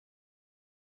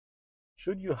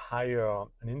should you hire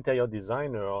an interior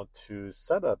designer to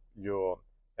set up your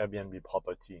Airbnb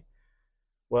property?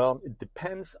 Well, it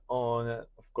depends on,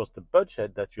 of course, the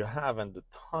budget that you have and the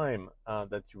time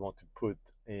that you want to put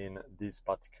in this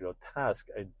particular task.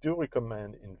 I do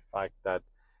recommend, in fact, that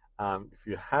if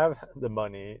you have the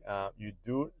money, you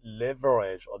do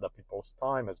leverage other people's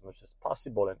time as much as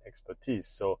possible and expertise.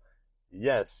 So,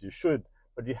 yes, you should,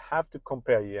 but you have to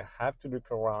compare. You have to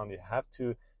look around. You have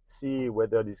to see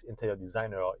whether this interior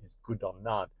designer is good or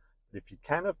not. But if you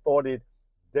can afford it,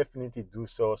 definitely do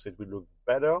so it will look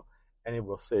better and it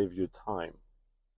will save you time.